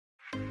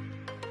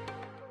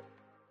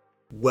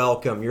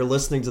Welcome. You're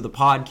listening to the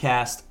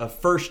podcast of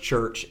First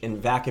Church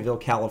in Vacaville,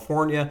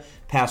 California,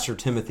 Pastor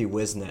Timothy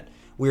Whiseant.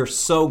 We are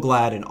so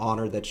glad and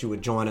honored that you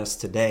would join us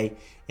today,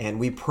 and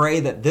we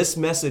pray that this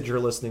message you're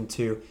listening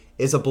to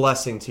is a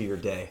blessing to your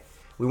day.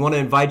 We want to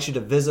invite you to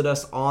visit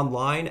us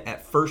online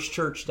at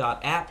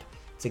firstchurch.app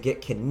to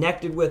get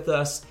connected with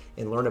us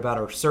and learn about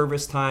our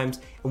service times.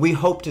 And we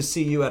hope to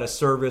see you at a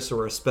service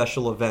or a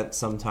special event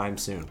sometime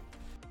soon.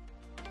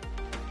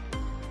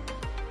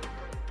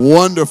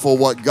 Wonderful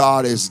what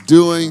God is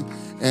doing.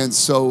 And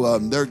so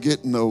they're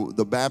getting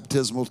the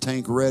baptismal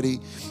tank ready.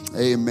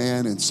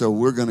 Amen. And so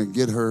we're going to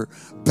get her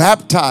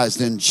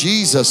baptized in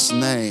Jesus'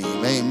 name.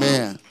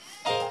 Amen.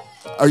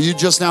 Are you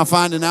just now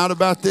finding out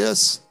about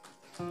this?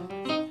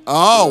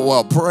 Oh,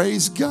 well,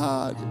 praise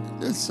God.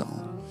 That's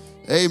all.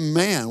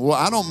 Amen. Well,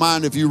 I don't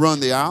mind if you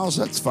run the aisles.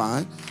 That's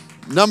fine.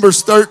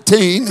 Numbers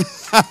 13. Isn't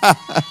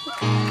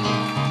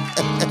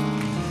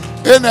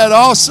that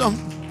awesome?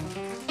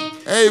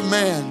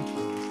 Amen.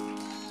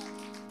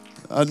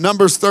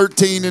 Numbers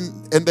 13,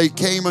 and they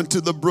came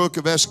unto the brook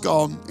of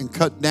Eshcol and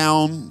cut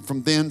down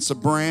from thence a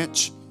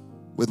branch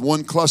with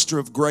one cluster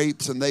of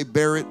grapes, and they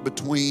bare it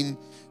between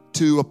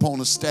two upon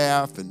a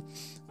staff, and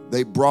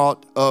they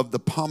brought of the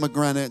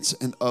pomegranates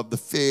and of the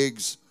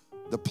figs.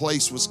 The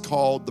place was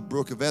called the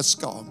brook of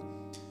Eshcol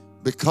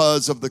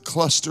because of the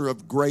cluster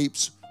of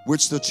grapes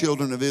which the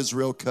children of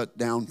Israel cut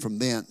down from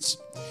thence.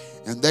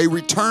 And they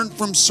returned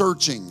from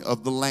searching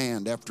of the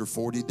land after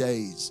 40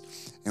 days.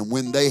 And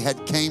when they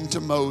had came to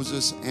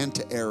Moses and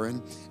to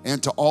Aaron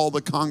and to all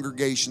the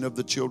congregation of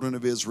the children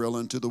of Israel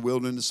into the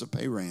wilderness of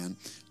Paran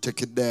to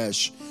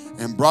Kadesh,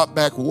 and brought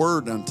back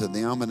word unto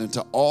them and unto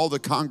all the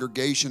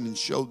congregation, and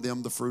showed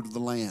them the fruit of the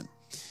land.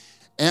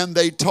 And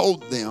they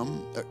told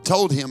him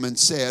and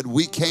said,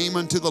 We came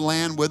unto the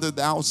land whither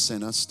thou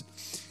sentest,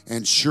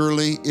 and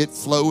surely it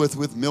floweth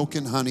with milk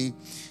and honey,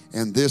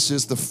 and this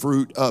is the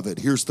fruit of it.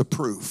 Here's the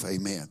proof.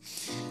 Amen.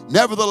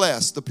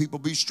 Nevertheless, the people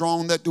be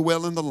strong that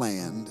dwell in the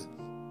land,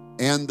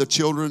 and the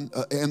children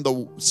and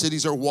the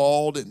cities are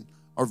walled and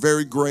are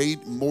very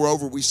great.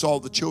 Moreover, we saw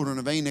the children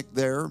of Anak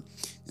there,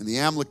 and the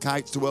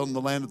Amalekites dwell in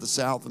the land of the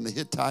south, and the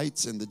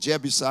Hittites and the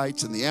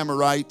Jebusites and the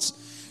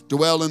Amorites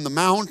dwell in the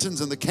mountains,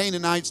 and the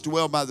Canaanites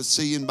dwell by the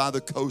sea and by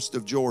the coast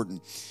of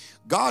Jordan.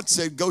 God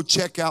said, go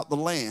check out the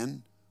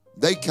land.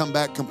 They come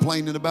back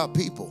complaining about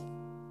people.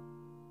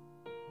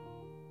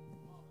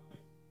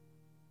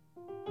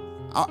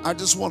 I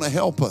just want to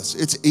help us.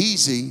 It's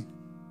easy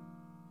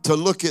to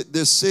look at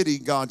this city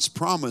God's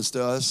promised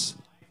us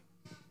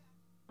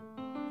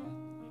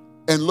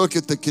and look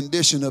at the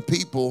condition of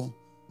people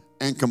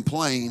and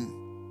complain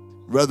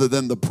rather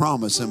than the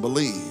promise and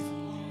believe.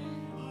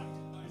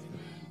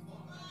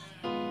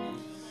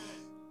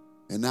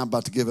 And now I'm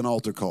about to give an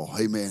altar call.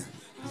 Amen.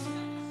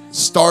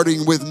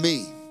 Starting with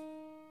me.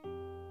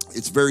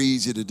 It's very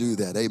easy to do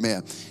that.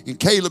 Amen. And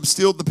Caleb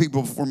stilled the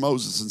people before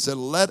Moses and said,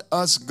 Let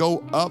us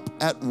go up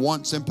at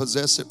once and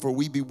possess it, for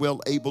we be well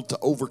able to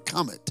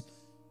overcome it.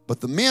 But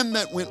the men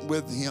that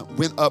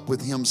went up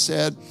with him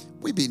said,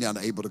 We be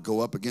not able to go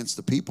up against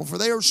the people, for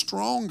they are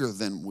stronger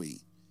than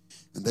we.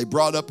 And they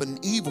brought up an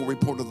evil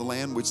report of the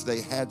land which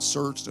they had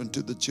searched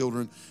unto the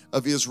children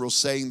of Israel,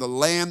 saying, The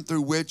land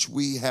through which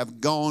we have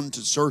gone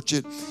to search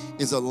it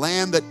is a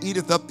land that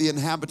eateth up the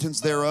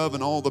inhabitants thereof,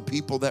 and all the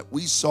people that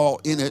we saw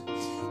in it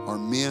are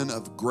men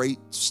of great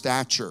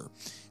stature.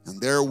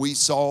 And there we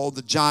saw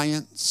the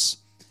giants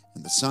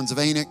and the sons of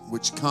Anak,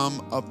 which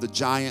come of the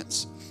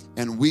giants,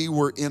 and we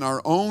were in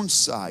our own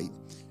sight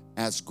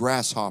as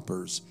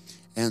grasshoppers,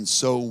 and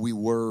so we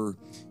were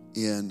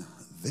in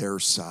their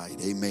sight.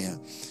 Amen.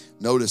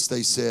 Notice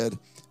they said,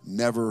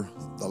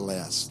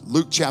 nevertheless.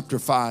 Luke chapter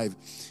 5,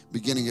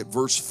 beginning at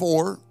verse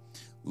 4.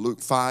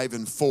 Luke 5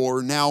 and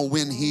 4. Now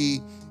when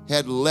he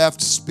had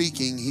left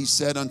speaking, he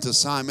said unto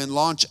Simon,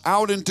 Launch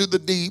out into the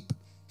deep,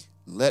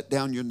 let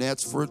down your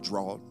nets for a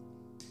draught.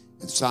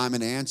 And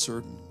Simon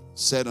answered,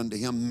 said unto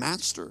him,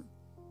 Master,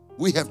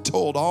 we have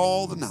toiled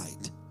all the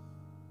night,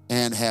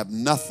 and have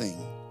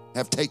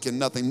taken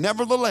nothing.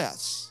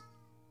 Nevertheless,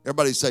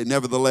 everybody say,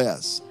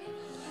 nevertheless.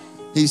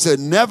 He said,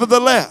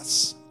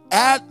 nevertheless,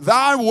 at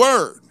thy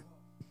word,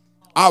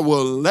 I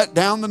will let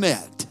down the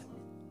net.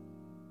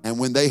 And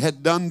when they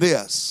had done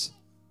this,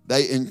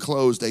 they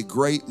enclosed a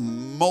great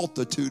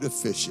multitude of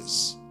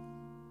fishes,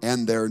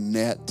 and their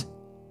net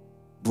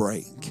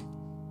brake.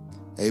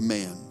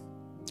 Amen.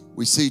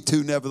 We see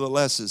two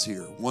neverthelesses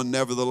here. One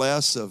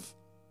nevertheless of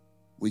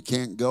we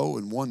can't go,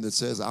 and one that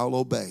says I'll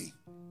obey.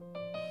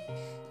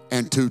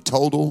 And two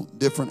total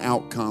different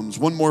outcomes.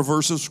 One more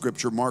verse of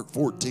scripture, Mark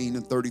 14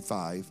 and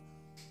 35.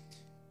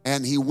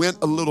 And he went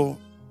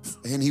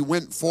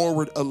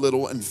forward a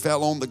little and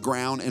fell on the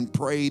ground and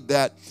prayed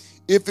that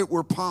if it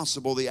were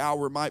possible, the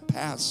hour might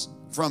pass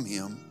from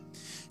him.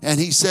 And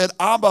he said,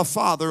 Abba,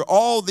 Father,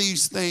 all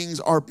these things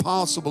are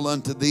possible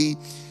unto thee.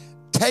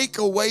 Take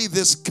away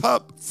this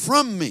cup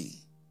from me.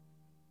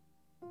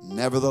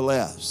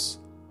 Nevertheless,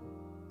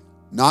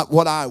 not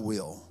what I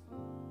will,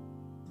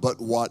 but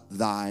what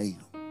thy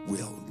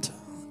wilt.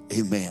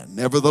 Amen.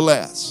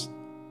 Nevertheless,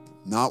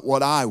 Not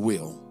what I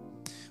will,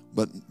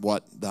 but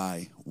what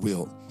thy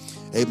will.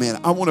 Amen.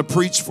 I want to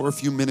preach for a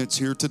few minutes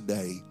here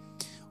today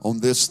on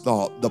this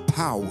thought, the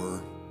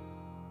power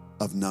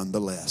of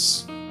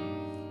nonetheless.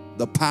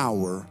 The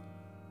power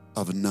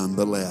of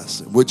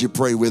nonetheless. Would you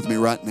pray with me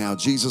right now?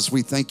 Jesus,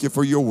 we thank you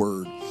for your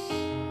word,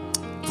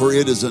 for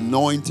it is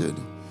anointed.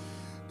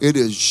 It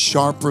is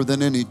sharper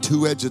than any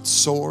two-edged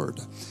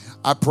sword.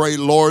 I pray,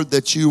 Lord,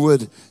 that you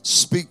would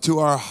speak to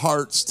our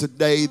hearts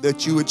today,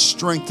 that you would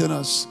strengthen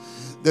us,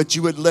 that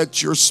you would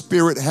let your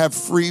spirit have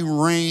free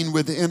reign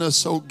within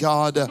us, oh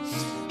God.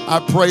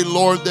 I pray,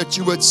 Lord, that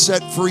you would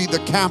set free the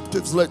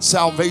captives. Let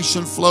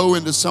salvation flow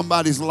into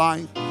somebody's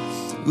life.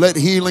 Let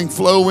healing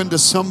flow into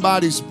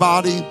somebody's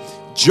body.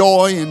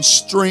 Joy and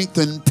strength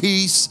and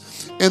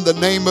peace in the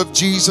name of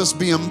Jesus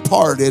be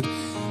imparted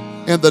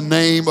in the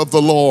name of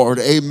the Lord.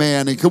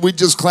 Amen. And could we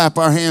just clap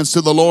our hands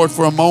to the Lord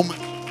for a moment?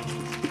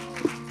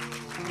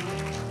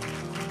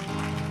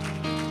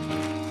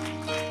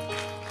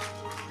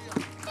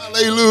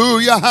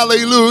 Hallelujah,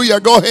 hallelujah.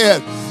 Go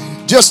ahead.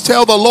 Just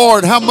tell the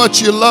Lord how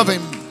much you love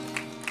him.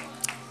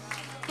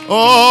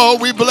 Oh,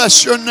 we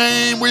bless your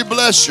name. We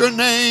bless your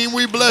name.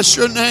 We bless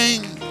your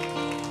name.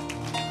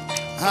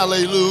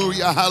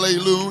 Hallelujah,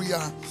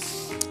 hallelujah.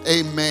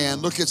 Amen.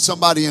 Look at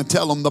somebody and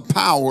tell them the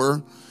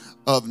power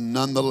of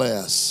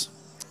nonetheless.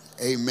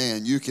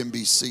 Amen. You can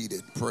be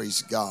seated.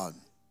 Praise God.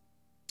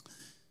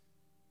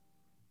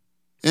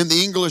 In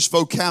the English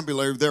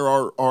vocabulary, there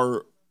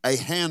are a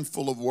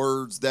handful of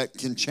words that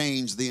can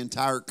change the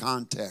entire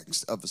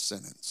context of a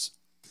sentence.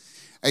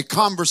 A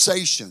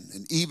conversation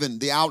and even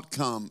the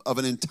outcome of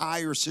an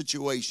entire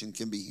situation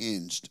can be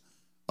hinged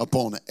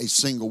upon a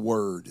single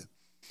word.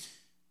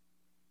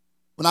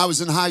 When I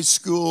was in high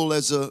school,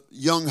 as a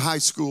young high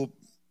school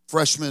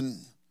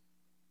freshman,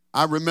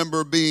 I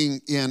remember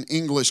being in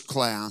English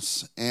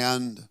class,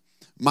 and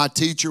my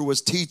teacher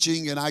was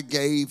teaching, and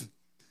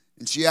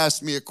she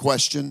asked me a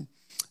question,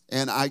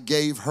 and I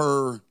gave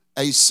her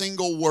a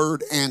single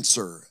word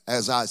answer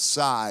as I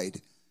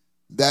sighed.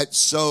 That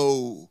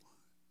so,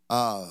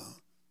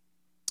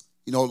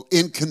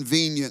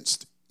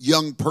 inconvenienced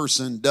young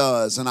person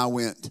does. And I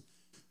went,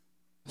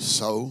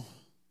 so?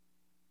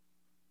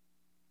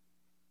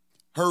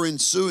 Her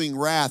ensuing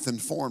wrath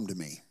informed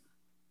me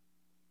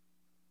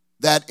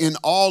that in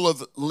all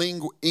of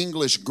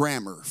English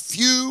grammar,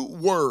 few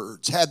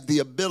words had the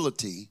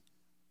ability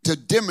to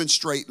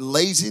demonstrate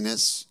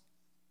laziness,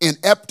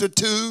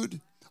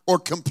 ineptitude, or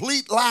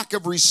complete lack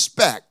of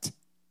respect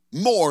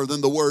more than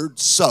the word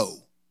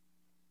so.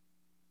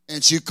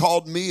 And she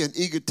called me an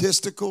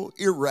egotistical,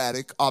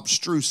 erratic,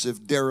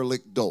 obtrusive,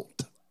 derelict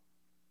dolt.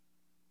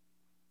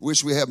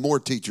 Wish we had more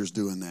teachers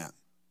doing that.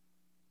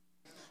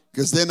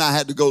 Because then I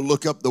had to go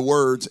look up the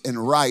words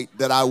and write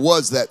that I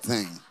was that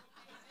thing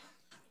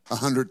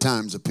 100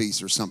 times a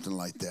piece or something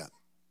like that.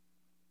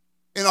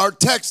 In our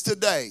text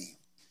today,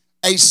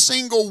 a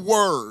single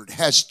word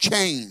has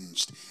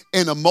changed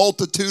in a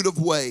multitude of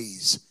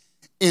ways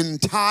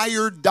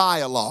entire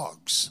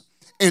dialogues,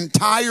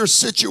 entire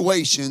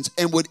situations,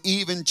 and would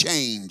even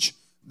change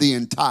the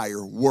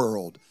entire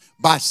world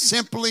by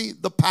simply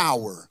the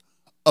power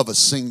of a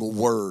single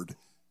word.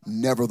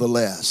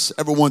 Nevertheless.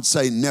 Everyone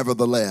say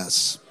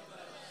nevertheless.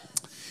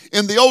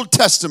 In the Old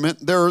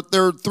Testament, there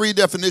are three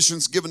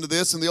definitions given to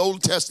this. In the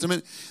Old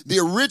Testament, the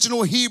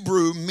original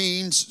Hebrew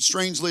means,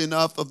 strangely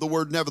enough, of the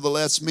word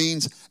nevertheless,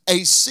 means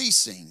a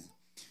ceasing,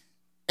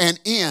 an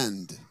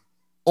end,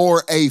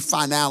 or a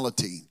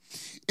finality.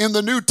 In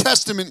the New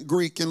Testament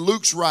Greek, in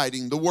Luke's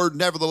writing, the word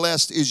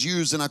nevertheless is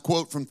used, and I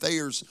quote from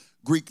Thayer's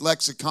Greek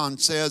lexicon,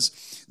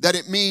 says that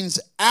it means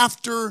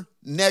after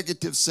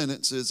negative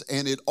sentences,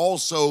 and it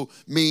also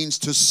means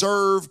to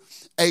serve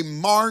a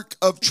mark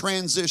of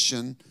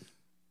transition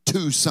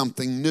to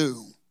something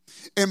new.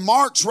 In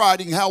Mark's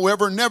writing,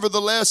 however,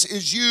 nevertheless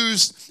is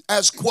used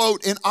as,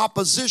 quote, in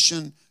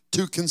opposition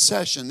to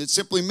concession. It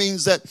simply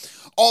means that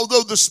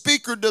although the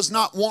speaker does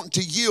not want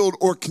to yield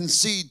or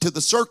concede to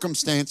the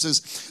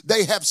circumstances,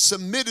 they have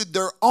submitted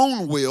their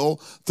own will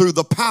through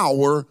the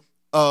power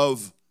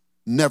of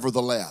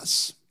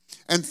nevertheless.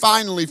 And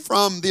finally,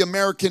 from the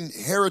American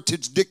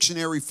Heritage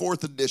Dictionary,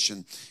 4th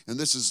edition, and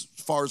this is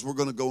as far as we're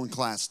going to go in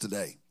class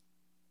today.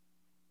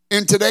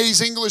 In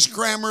today's English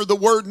grammar, the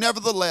word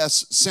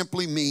nevertheless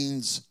simply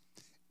means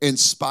in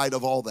spite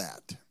of all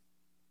that.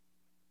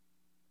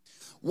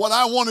 What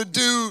I want to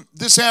do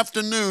this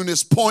afternoon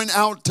is point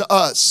out to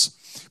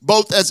us,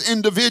 both as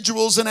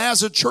individuals and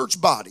as a church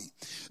body,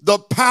 the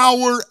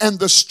power and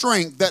the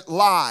strength that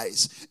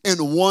lies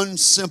in one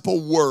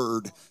simple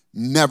word,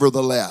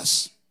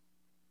 nevertheless.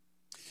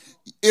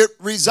 It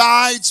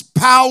resides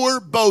power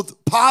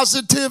both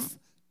positive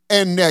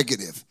and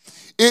negative.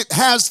 It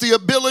has the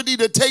ability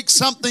to take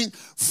something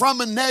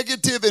from a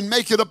negative and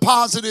make it a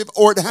positive,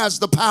 or it has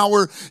the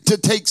power to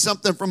take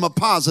something from a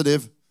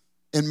positive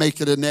and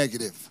make it a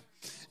negative.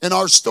 in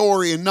our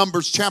story in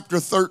Numbers chapter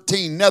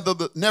 13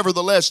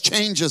 nevertheless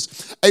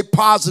changes a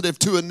positive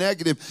to a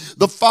negative.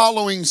 The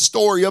following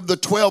story of the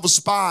 12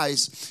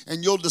 spies,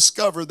 and you'll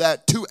discover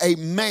that to a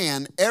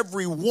man,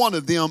 every one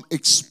of them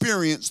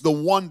experienced the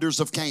wonders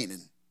of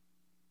Canaan.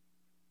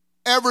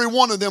 Every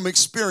one of them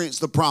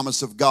experienced the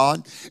promise of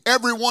God.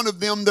 Every one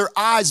of them, their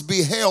eyes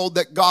beheld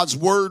that God's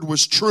word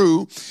was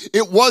true.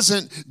 It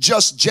wasn't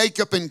just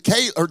Jacob and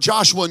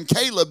Joshua and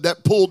Caleb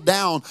that pulled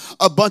down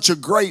a bunch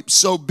of grapes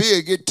so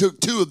big it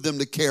took two of them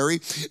to carry.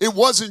 It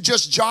wasn't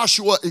just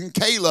Joshua and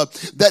Caleb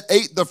that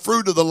ate the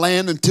fruit of the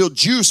land until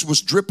juice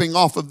was dripping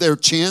off of their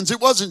chins. It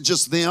wasn't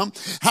just them.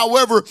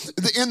 However,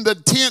 in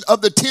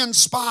the 10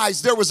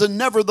 spies, there was a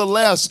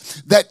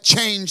nevertheless that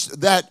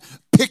changed that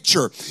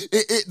picture.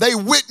 They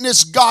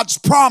witnessed God's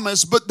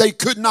promise, but they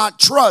could not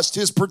trust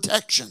his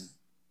protection.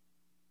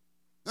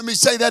 Let me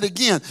say that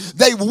again.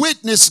 They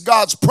witnessed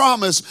God's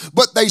promise,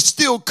 but they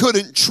still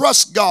couldn't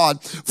trust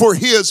God for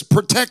his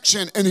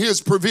protection and his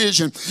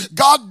provision.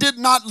 God did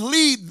not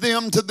lead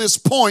them to this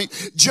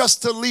point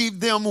just to leave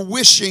them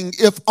wishing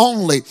if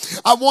only.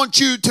 I want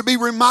you to be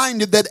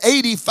reminded that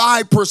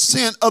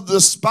 85% of the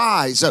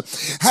spies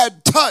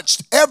had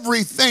touched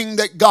everything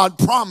that God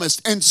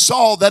promised and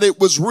saw that it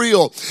was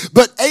real.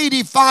 But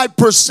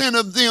 85%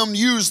 of them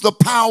used the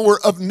power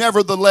of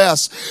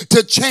nevertheless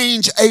to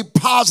change a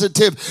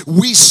positive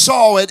we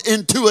saw it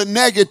into a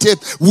negative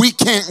we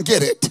can't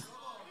get it.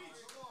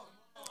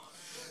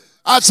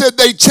 I said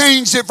they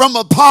changed it from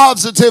a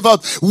positive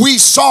of we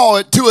saw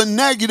it to a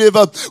negative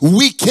of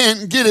we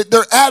can't get it.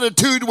 Their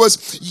attitude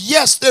was,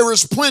 yes, there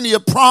is plenty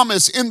of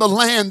promise in the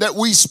land that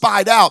we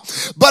spied out,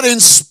 but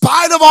in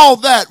spite of all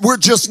that, we're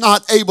just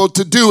not able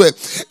to do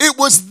it. It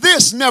was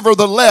this,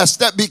 nevertheless,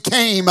 that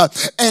became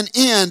an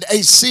end,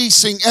 a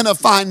ceasing, and a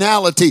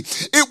finality.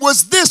 It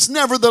was this,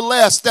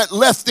 nevertheless, that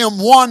left them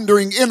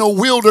wandering in a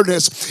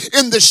wilderness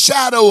in the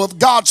shadow of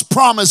God's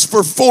promise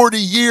for 40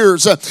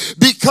 years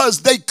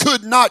because they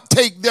could not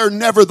take their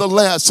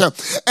nevertheless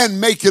and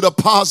make it a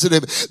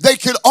positive. They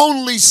could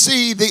only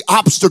see the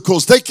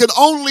obstacles. They could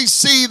only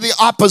see the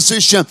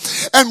opposition.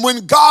 And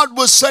when God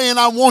was saying,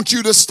 I want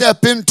you to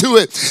step into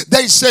it,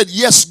 they said,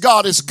 yes,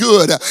 God is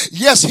good.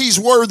 Yes, he's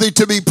worthy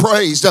to be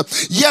praised.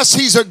 Yes,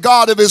 he's a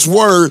God of his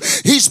word.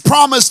 He's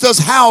promised us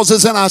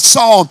houses and I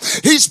saw them.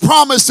 He's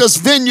promised us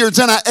vineyards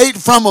and I ate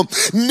from them.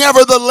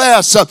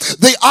 Nevertheless,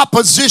 the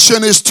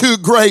opposition is too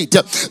great.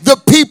 The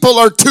people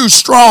are too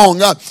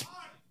strong.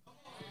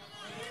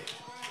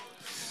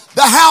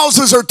 The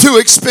houses are too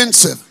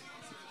expensive.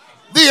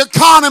 The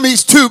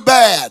economy's too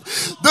bad.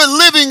 The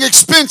living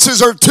expenses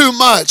are too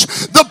much.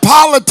 The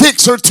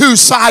politics are too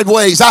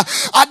sideways.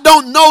 I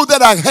don't know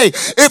that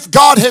if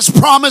God has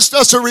promised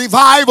us a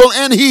revival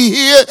and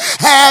he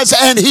has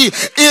and he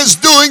is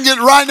doing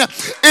it right now,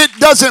 it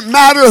doesn't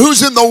matter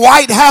who's in the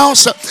White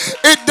House.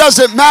 It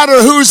doesn't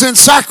matter who's in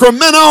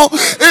Sacramento.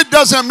 It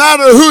doesn't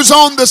matter who's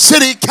on the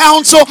city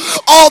council.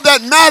 All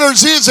that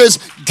matters is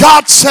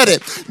God said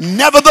it.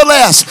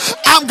 Nevertheless,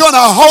 I'm going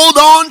to hold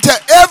on to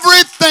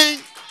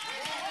everything.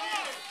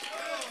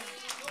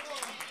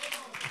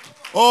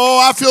 Oh,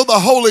 I feel the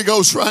Holy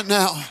Ghost right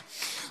now.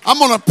 I'm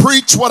going to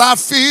preach what I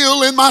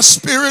feel in my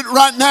spirit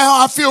right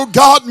now. I feel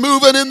God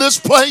moving in this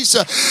place.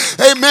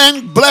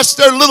 Amen. Bless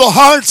their little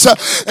hearts.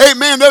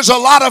 Amen. There's a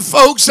lot of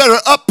folks that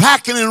are up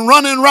packing and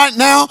running right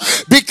now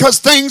because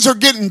things are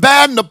getting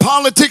bad and the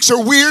politics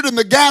are weird and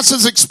the gas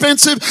is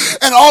expensive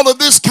and all of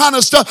this kind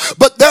of stuff.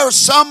 But there are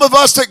some of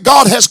us that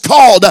God has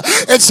called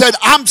and said,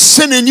 I'm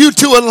sending you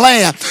to a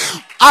land.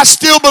 I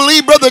still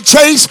believe, Brother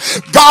Chase,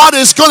 God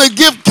is going to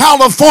give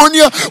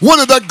California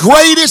one of the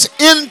greatest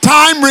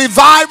end-time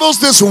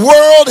revivals this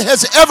world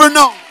has ever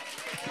known.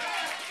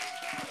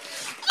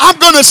 I'm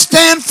going to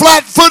stand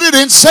flat-footed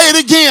and say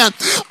it again.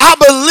 I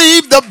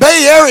believe the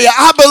Bay Area,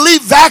 I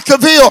believe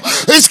Vacaville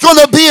is going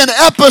to be an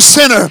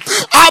epicenter.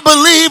 I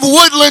believe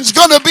Woodland's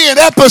going to be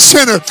an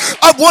epicenter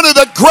of one of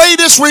the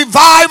greatest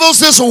revivals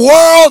this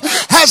world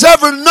has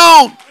ever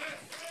known.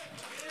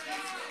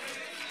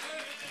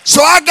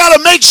 So I got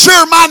to make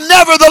sure my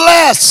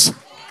nevertheless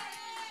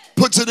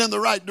puts it in the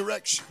right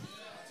direction.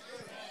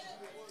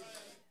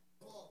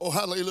 Oh,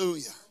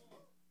 hallelujah.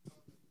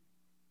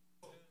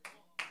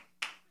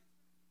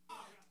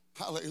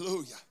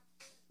 Hallelujah.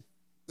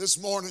 This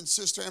morning,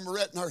 Sister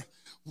Amarette in our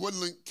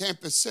Woodland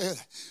campus said,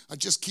 I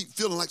just keep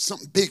feeling like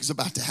something big's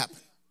about to happen.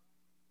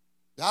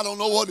 I don't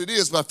know what it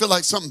is, but I feel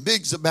like something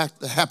big's about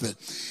to happen.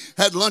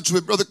 Had lunch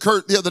with Brother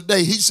Kurt the other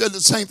day. He said the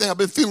same thing. I've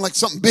been feeling like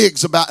something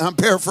big's about, and I'm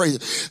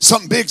paraphrasing,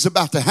 something big's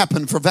about to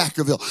happen for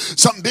Vacaville.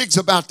 Something big's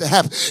about to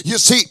happen. You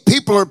see,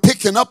 people are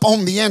picking up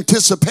on the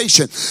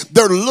anticipation.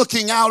 They're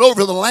looking out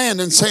over the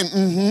land and saying,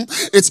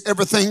 it's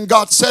everything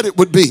God said it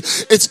would be.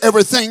 It's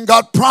everything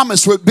God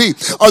promised would be.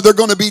 Are there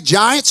going to be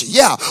giants?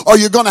 Yeah. Are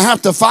you going to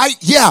have to fight?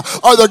 Yeah.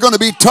 Are there going to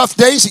be tough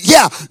days?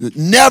 Yeah.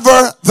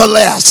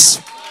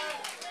 Nevertheless.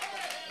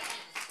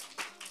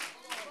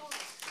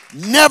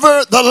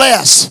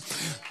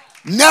 Nevertheless,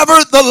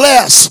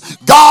 Nevertheless,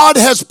 God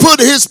has put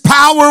his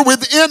power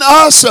within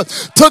us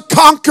to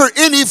conquer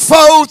any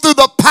foe through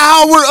the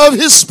power of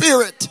his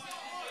Spirit.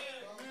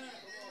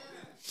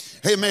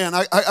 Hey man,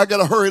 I got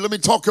to hurry. Let me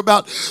talk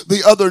about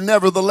the other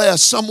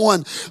nevertheless.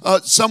 Someone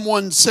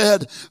once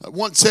said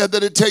that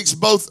it takes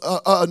both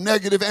a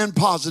negative and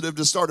positive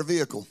to start a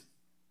vehicle.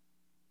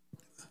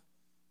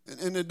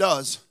 And it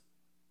does.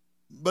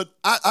 But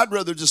I'd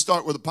rather just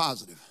start with a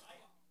positive.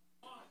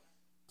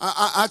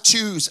 I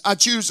choose not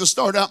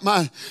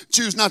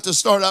to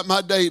start out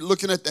my day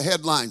looking at the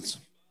headlines.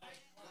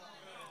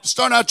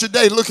 Start out your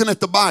day looking at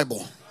the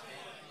Bible.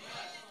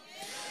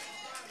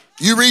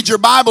 You read your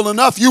Bible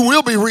enough, you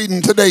will be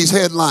reading today's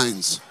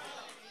headlines.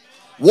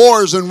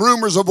 Wars and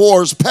rumors of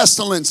wars,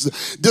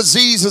 pestilence,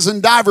 diseases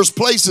in diverse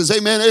places.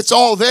 Amen. It's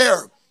all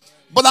there.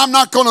 But I'm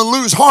not going to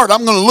lose heart.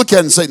 I'm going to look at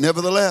it and say,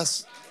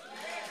 nevertheless.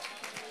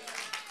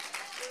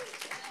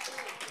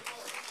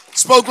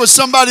 Spoke with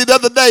somebody the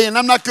other day, and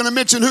I'm not going to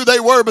mention who they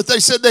were, but they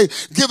said they've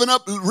given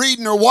up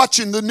reading or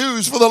watching the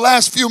news for the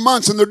last few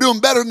months, and they're doing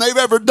better than they've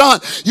ever done.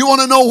 You want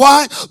to know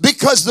why?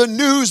 Because the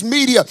news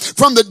media,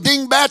 from the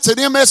dingbats at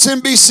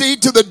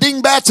MSNBC to the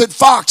dingbats at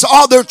Fox,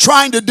 all they're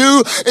trying to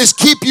do is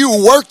keep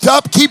you worked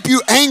up, keep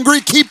you angry,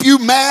 keep you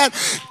mad,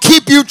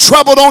 keep you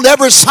troubled on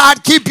every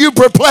side, keep you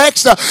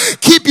perplexed,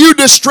 keep you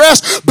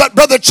distressed. But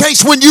Brother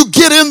Chase, when you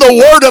get in the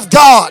Word of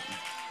God,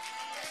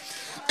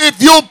 if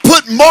you'll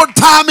put more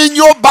time in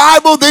your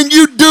Bible than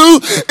you do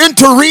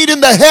into reading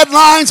the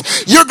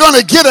headlines, you're going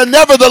to get a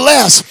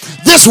nevertheless.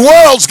 This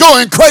world's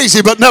going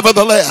crazy, but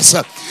nevertheless.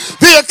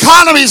 The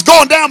economy's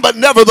going down, but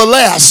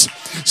nevertheless.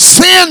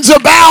 Sin's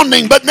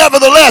abounding, but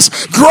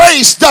nevertheless.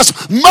 Grace does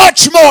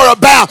much more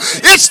abound.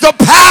 It's the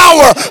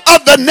power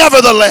of the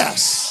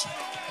nevertheless.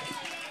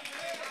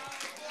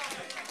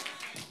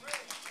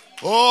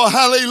 Oh,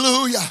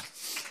 hallelujah.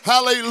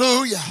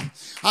 Hallelujah.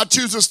 I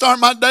choose to start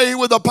my day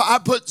with I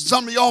put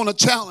some of y'all on a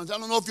challenge. I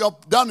don't know if y'all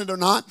done it or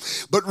not,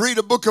 but read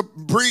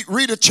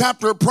a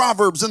chapter of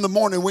Proverbs in the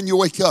morning when you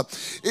wake up.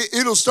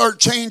 It'll start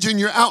changing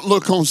your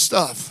outlook on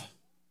stuff.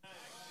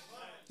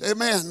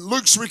 Amen.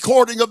 Luke's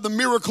recording of the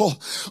miracle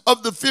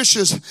of the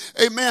fishes,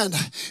 amen,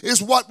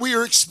 is what we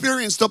are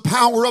experiencing, the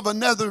power of a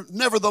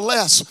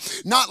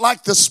nevertheless. Not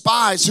like the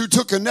spies who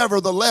took a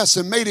nevertheless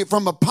and made it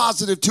from a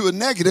positive to a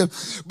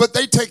negative, but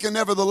they take a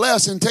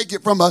nevertheless and take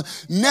it from a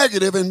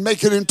negative and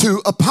make it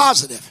into a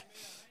positive.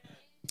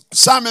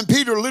 Simon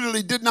Peter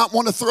literally did not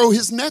want to throw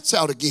his nets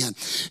out again.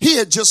 He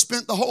had just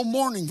spent the whole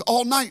morning,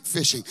 all night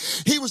fishing.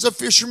 He was a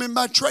fisherman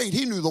by trade.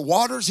 He knew the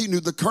waters, he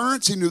knew the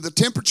currents, he knew the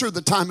temperature, the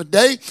time of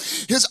day.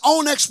 His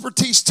own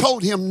expertise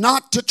told him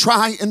not to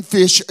try and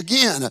fish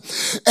again.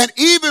 And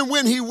even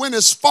when he went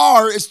as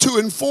far as to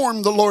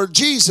inform the Lord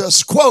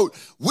Jesus, quote,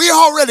 "We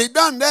already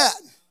done that."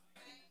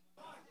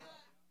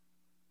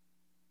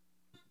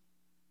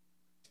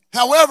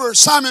 However,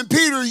 Simon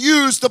Peter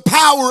used the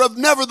power of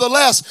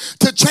nevertheless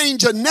to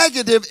change a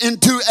negative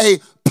into a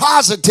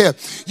positive.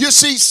 You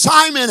see,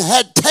 Simon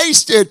had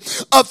tasted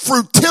of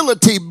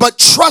futility, but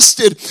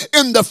trusted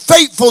in the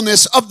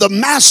faithfulness of the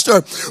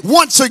master.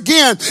 Once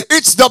again,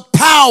 it's the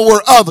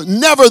power of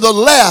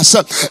nevertheless.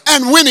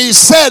 And when he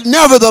said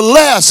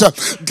nevertheless,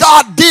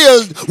 God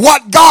did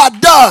what God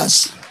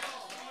does.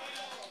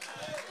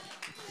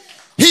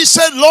 He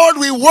said, "Lord,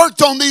 we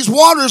worked on these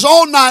waters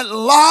all night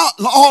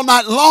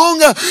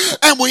long,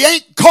 and we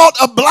ain't caught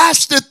a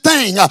blasted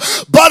thing.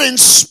 But in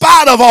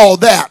spite of all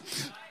that,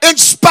 in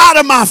spite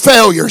of my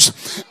failures,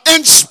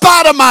 in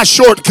spite of my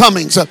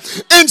shortcomings,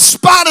 in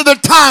spite of the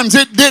times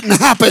it didn't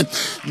happen,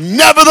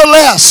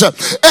 nevertheless,"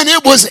 and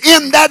it was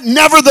in that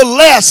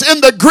nevertheless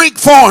in the Greek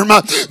form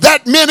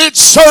that meant it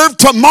served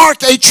to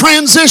mark a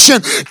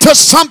transition to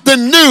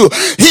something new.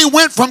 He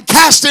went from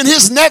casting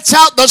his nets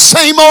out the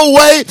same old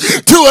way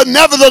to a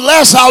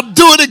nevertheless, I'll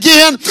do it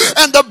again.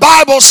 And the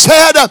Bible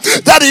said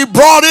that he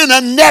brought in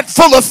a net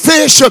full of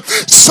fish,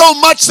 so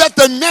much that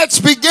the nets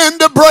began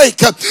to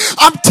break.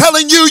 I'm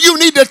telling you, you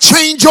need to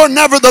change your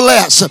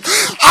nevertheless.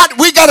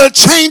 We got to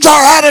change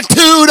our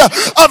attitude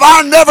of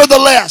our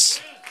nevertheless.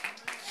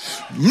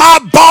 My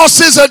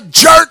boss is a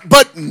jerk,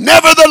 but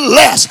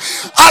nevertheless.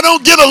 I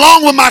don't get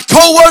along with my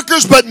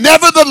coworkers, but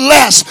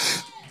nevertheless.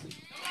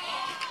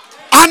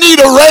 I need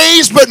a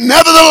raise, but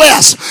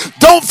nevertheless.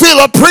 Don't feel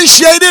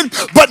appreciated,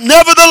 but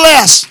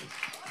nevertheless.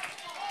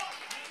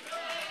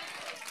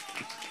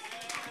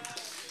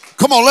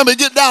 Come on, let me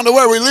get down to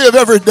where we live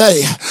every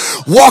day.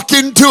 Walk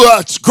into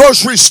a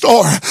grocery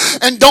store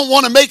and don't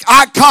want to make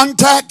eye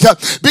contact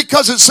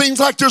because it seems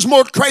like there's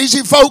more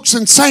crazy folks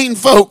than sane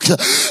folks.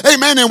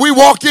 Amen. And we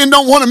walk in,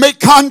 don't want to make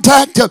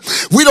contact.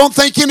 We don't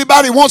think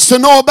anybody wants to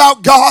know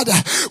about God.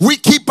 We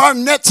keep our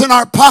nets in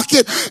our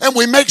pocket and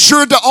we make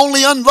sure to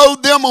only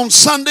unload them on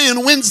Sunday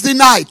and Wednesday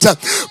night.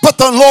 But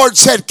the Lord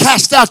said,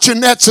 "Cast out your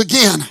nets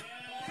again."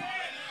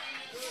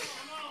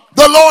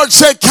 The Lord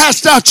said,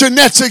 "Cast out your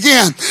nets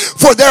again,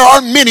 for there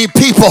are many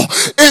people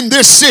in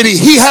this city."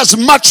 He has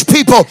much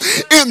people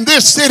in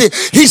this city.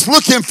 He's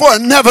looking for a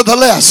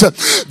nevertheless.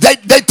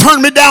 They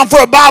turned me down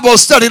for a Bible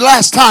study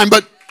last time,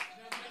 but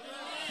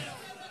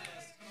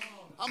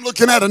I'm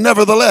looking at a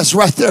nevertheless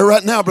right there,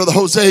 right now, Brother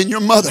Jose, and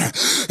your mother.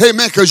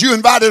 Amen. Because you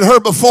invited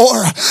her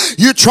before.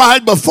 You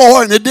tried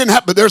before and it didn't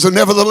happen. There's a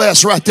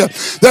nevertheless right there.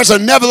 There's a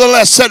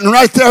nevertheless sitting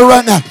right there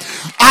right now.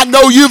 I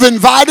know you've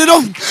invited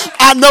them.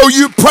 I know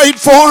you prayed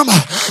for them.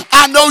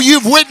 I know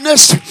you've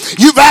witnessed.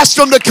 You've asked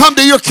them to come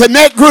to your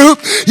connect group.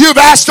 You've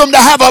asked them to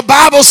have a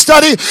Bible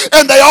study,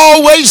 and they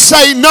always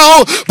say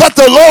no. But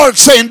the Lord's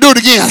saying, do it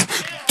again.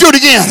 Do it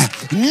again.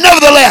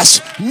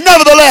 Nevertheless.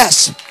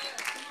 Nevertheless.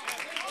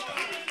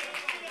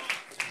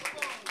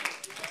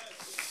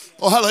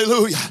 Oh,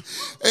 hallelujah.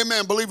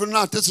 Amen. Believe it or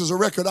not, this is a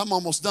record. I'm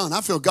almost done.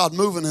 I feel God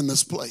moving in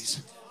this place.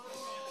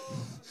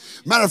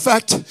 Matter of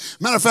fact,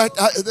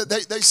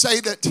 they say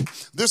that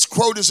this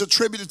quote is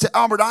attributed to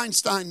Albert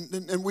Einstein,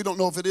 and we don't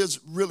know if it is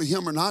really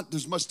him or not.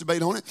 There's much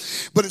debate on it.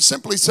 But it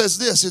simply says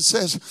this. It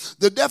says,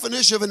 the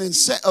definition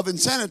of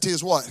insanity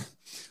is what?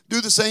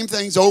 Do the same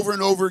things over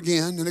and over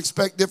again and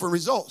expect different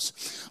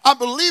results. I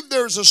believe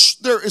there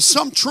is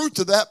some truth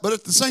to that, but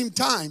at the same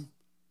time,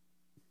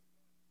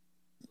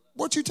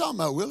 what you talking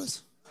about,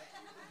 Willis?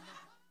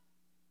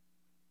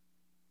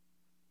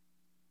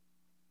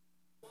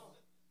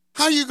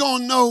 How you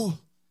going to know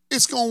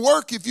it's going to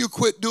work if you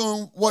quit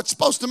doing what's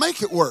supposed to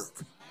make it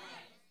work?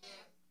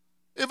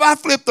 If I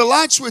flip the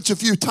light switch a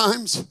few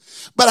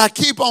times, but I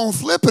keep on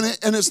flipping it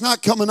and it's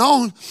not coming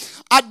on,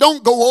 I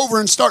don't go over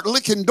and start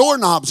licking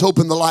doorknobs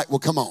hoping the light will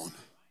come on.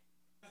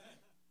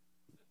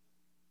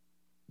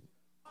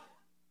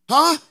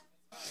 Huh?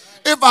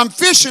 If I'm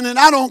fishing and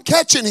I don't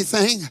catch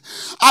anything,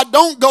 I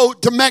don't go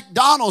to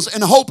McDonald's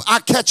and hope I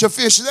catch a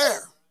fish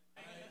there.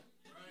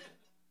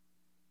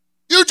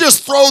 You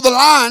just throw the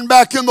line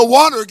back in the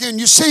water again.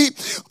 You see,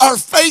 our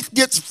faith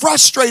gets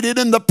frustrated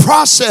in the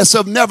process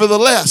of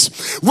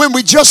nevertheless. When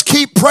we just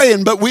keep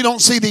praying, but we don't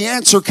see the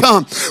answer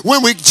come.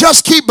 When we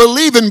just keep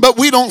believing, but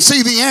we don't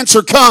see the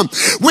answer come.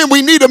 When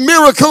we need a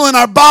miracle in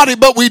our body,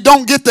 but we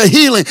don't get the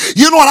healing.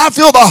 You know what I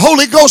feel the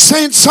Holy Ghost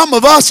saying? Some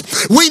of us,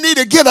 we need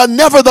to get a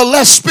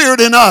nevertheless spirit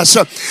in us.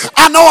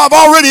 I know I've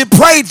already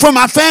prayed for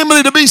my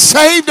family to be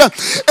saved,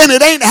 and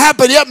it ain't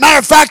happened yet. Matter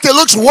of fact, it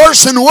looks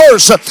worse and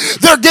worse.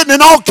 They're getting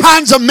in all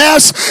kinds of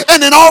mess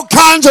and in all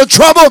kinds of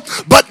trouble,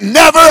 but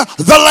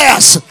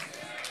nevertheless,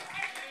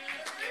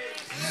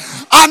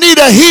 I need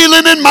a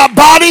healing in my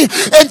body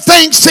and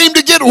things seem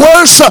to get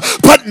worse,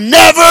 but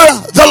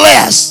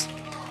nevertheless,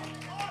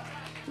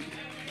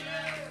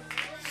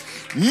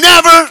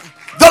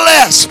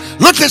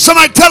 look at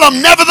somebody, tell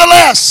them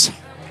nevertheless.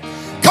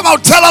 Come on,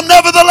 tell them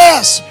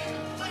nevertheless.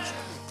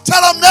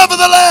 Tell them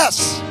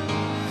nevertheless.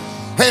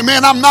 Hey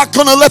man, I'm not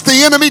going to let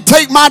the enemy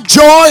take my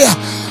joy.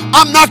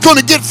 I'm not going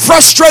to get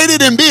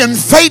frustrated in being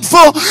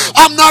faithful.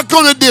 I'm not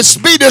going to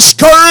be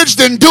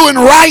discouraged in doing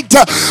right.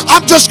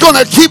 I'm just going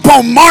to keep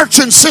on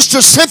marching,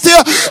 Sister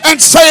Cynthia,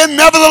 and saying,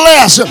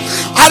 nevertheless,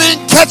 I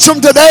didn't catch them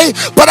today,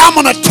 but I'm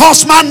going to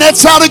toss my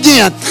nets out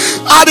again.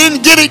 I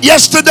didn't get it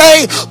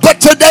yesterday,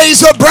 but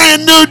today's a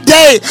brand new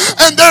day,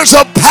 and there's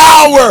a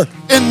power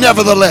in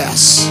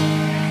nevertheless.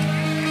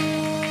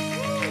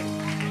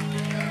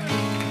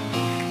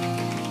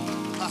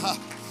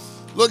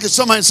 Look at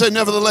somebody and say,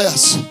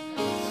 nevertheless.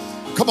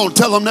 Come on,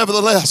 tell them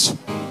nevertheless.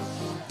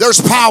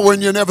 There's power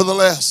in you,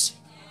 nevertheless.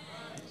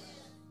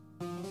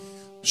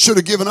 Should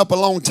have given up a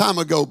long time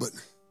ago, but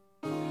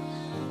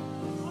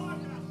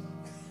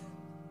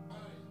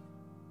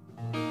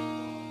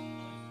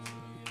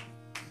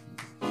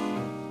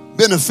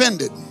been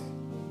offended.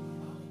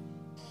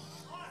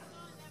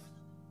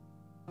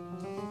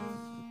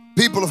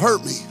 People have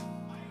hurt me.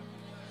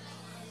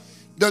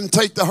 Doesn't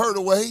take the hurt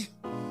away,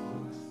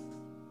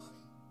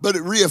 but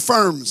it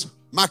reaffirms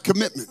my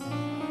commitment.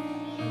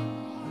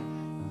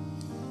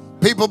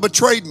 People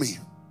betrayed me.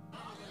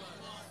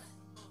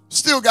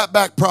 Still got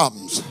back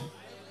problems.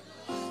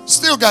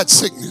 Still got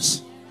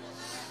sickness.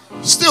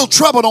 Still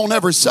troubled on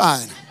every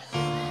side,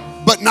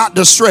 but not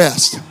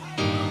distressed.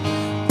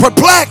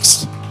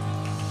 Perplexed,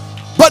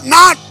 but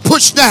not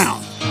pushed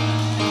down.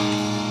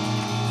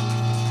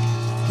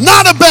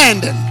 Not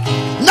abandoned,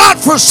 not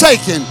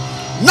forsaken,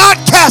 not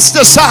cast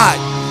aside.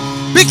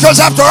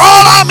 Because after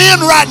all I'm in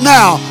right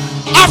now,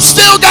 I've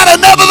still got a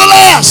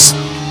nevertheless.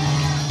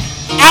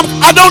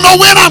 I don't know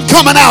when I'm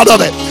coming out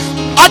of it.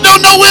 I don't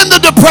know when the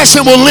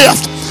depression will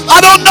lift. I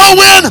don't know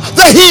when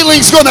the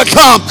healing's going to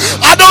come.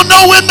 I don't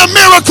know when the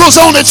miracle's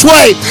on its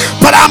way.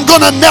 But I'm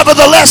going to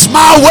nevertheless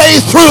my way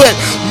through it.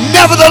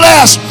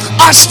 Nevertheless,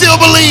 I still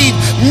believe.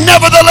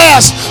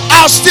 Nevertheless,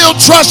 I'll still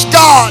trust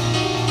God.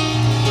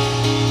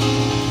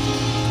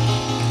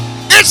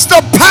 It's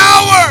the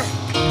power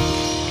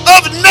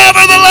of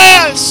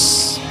nevertheless.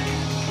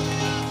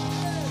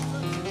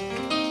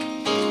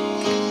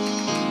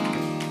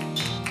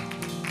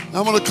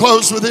 I'm going to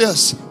close with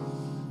this.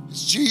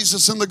 It's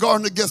Jesus in the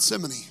Garden of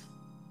Gethsemane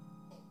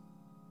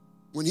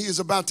when he is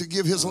about to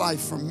give his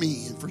life for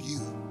me and for you.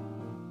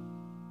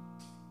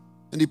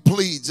 And he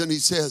pleads and he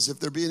says, if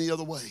there be any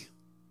other way,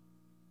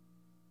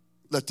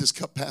 let this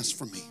cup pass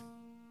from me.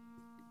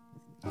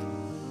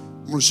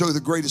 I'm going to show you the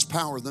greatest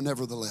power of the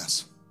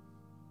nevertheless.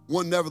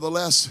 One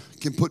nevertheless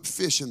can put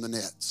fish in the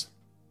nets.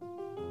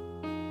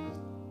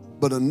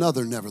 But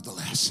another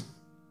nevertheless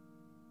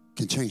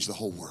can change the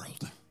whole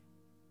world.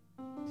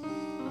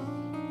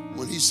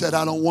 When he said,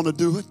 I don't want to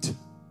do it,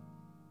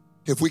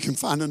 if we can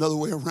find another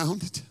way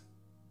around it.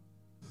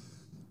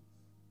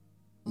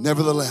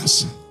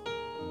 Nevertheless,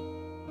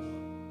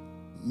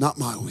 not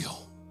my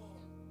will,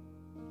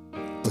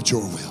 but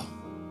your will.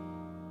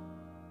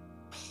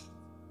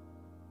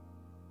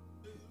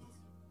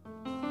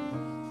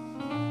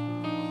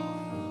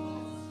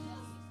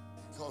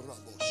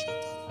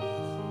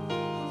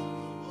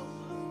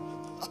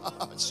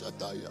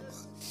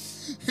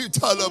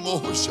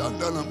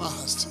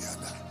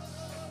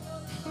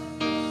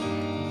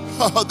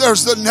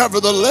 There's the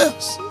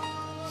nevertheless.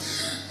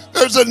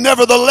 There's a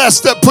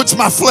nevertheless that puts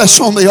my flesh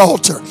on the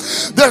altar.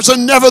 There's a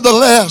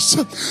nevertheless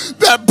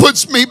that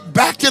puts me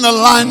back in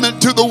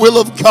alignment to the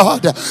will of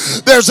God.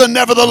 There's a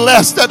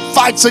nevertheless that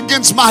fights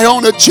against my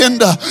own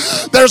agenda.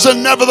 There's a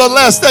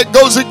nevertheless that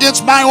goes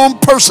against my own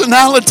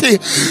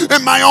personality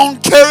and my own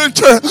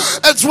character.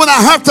 That's when I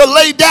have to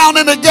lay down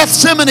in a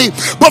Gethsemane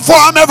before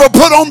I'm ever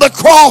put on the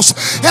cross.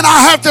 And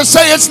I have to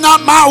say, it's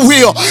not my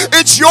will,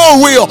 it's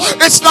your will.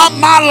 It's not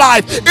my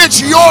life,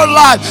 it's your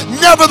life.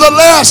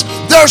 Nevertheless,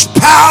 there's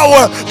power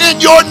in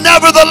your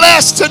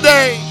nevertheless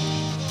today.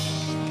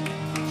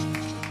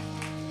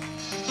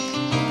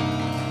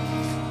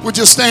 Would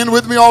you stand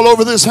with me all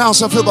over this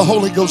house? I feel the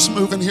Holy Ghost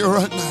moving here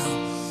right now.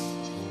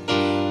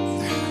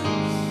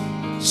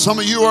 Some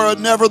of you are a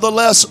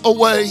nevertheless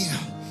away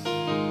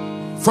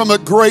from a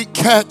great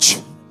catch,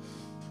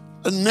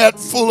 a net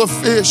full of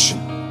fish.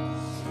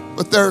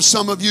 But there are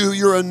some of you,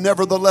 you're a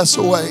nevertheless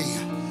away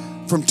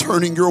from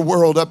turning your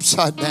world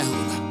upside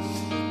down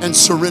and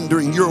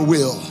surrendering your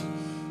will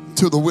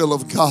to the will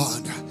of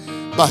God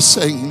by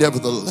saying,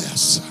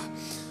 nevertheless,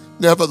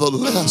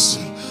 nevertheless,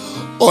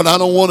 Lord, I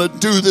don't want to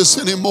do this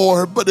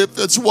anymore, but if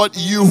it's what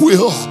you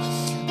will,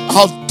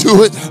 I'll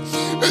do it.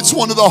 It's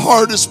one of the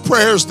hardest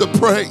prayers to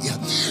pray.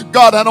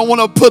 God, I don't want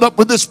to put up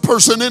with this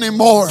person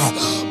anymore,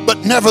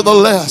 but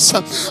nevertheless,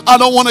 I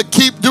don't want to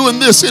keep doing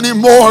this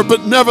anymore,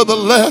 but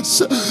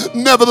nevertheless,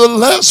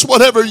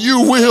 whatever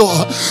you will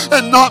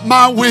and not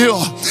my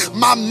will.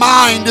 My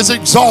mind is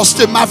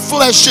exhausted. My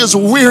flesh is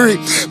weary.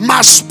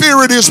 My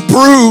spirit is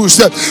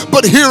bruised.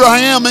 But here I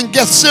am in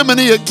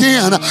Gethsemane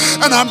again,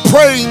 and I'm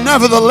praying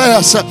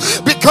nevertheless,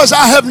 because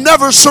I have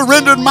never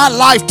surrendered my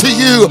life to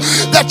you,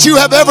 that you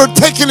have ever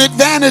taken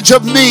advantage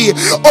of me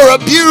or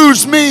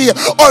abused me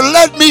or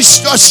led me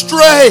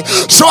astray.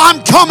 So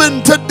I'm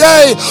coming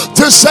today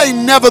to say,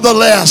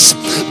 nevertheless,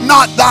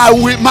 not my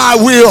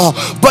will,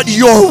 but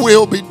your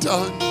will be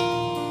done.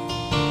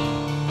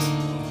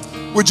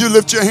 Would you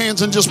lift your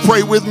hands and just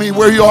pray with me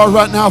where you are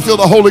right now? I feel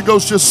the Holy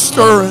Ghost just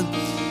stirring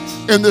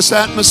in this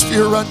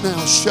atmosphere right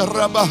now.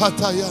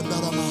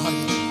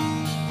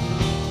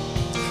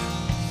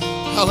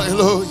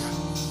 Hallelujah.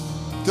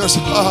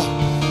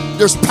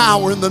 There's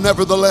power in the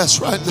nevertheless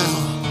right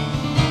now.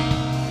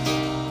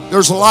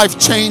 There's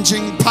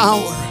life-changing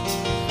power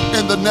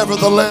in the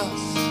nevertheless.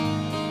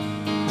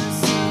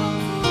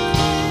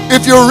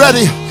 If you're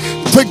ready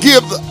to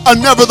give a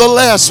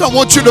nevertheless, I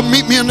want you to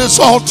meet me in this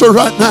altar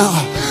right now.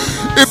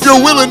 If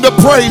you're willing to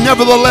pray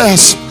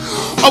nevertheless,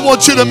 I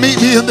want you to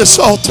meet me in this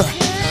altar.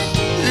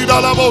 In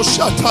the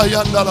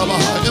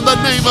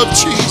name of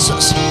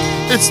Jesus.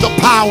 It's the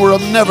power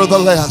of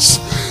nevertheless.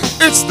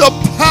 It's the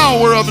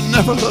power of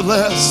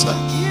nevertheless.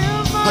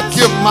 I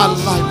give my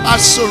life. I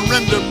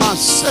surrender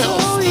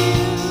myself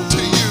to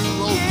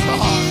you, oh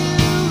God.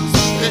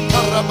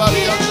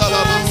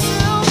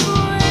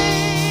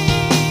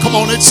 Come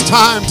on, it's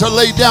time to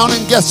lay down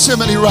in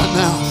Gethsemane right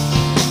now.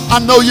 I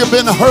know you've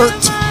been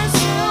hurt.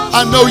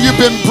 I know you've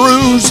been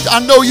bruised. I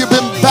know you've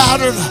been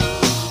battered.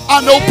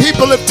 I know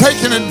people have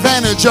taken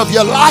advantage of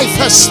you. Life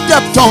has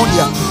stepped on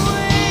you.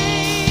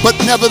 But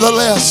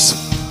nevertheless,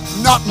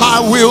 not my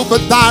will,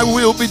 but thy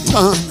will be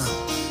done.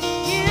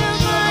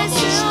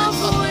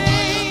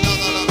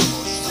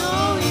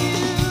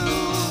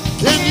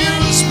 Can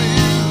use me.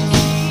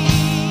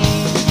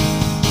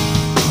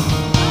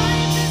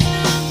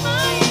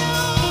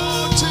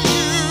 To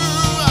you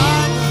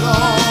I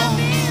belong.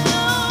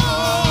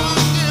 Oh,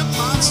 give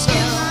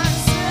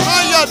myself.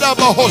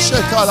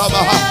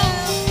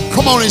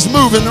 Come on, he's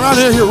moving right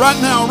here, right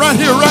now, right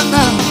here, right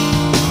now.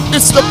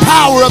 It's the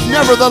power of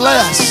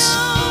nevertheless.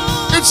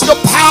 It's the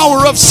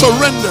power of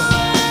surrender. I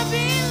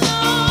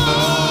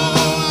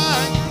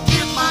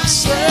give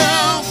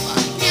myself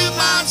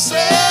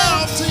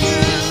to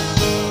you.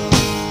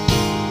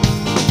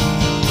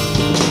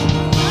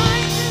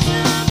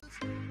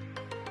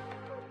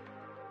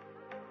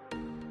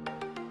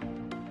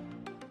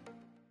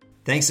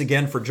 Thanks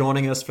again for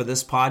joining us for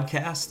this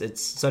podcast.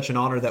 It's such an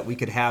honor that we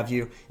could have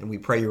you, and we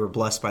pray you were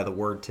blessed by the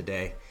word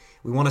today.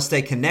 We want to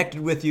stay connected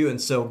with you,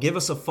 and so give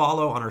us a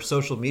follow on our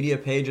social media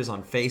pages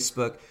on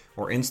Facebook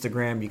or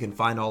Instagram. You can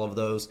find all of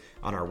those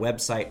on our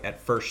website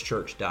at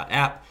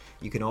firstchurch.app.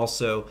 You can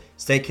also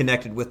stay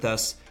connected with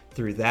us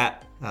through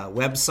that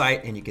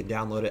website, and you can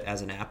download it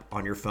as an app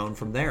on your phone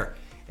from there.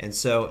 And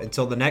so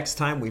until the next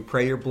time, we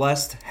pray you're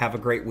blessed. Have a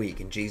great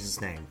week in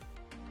Jesus' name.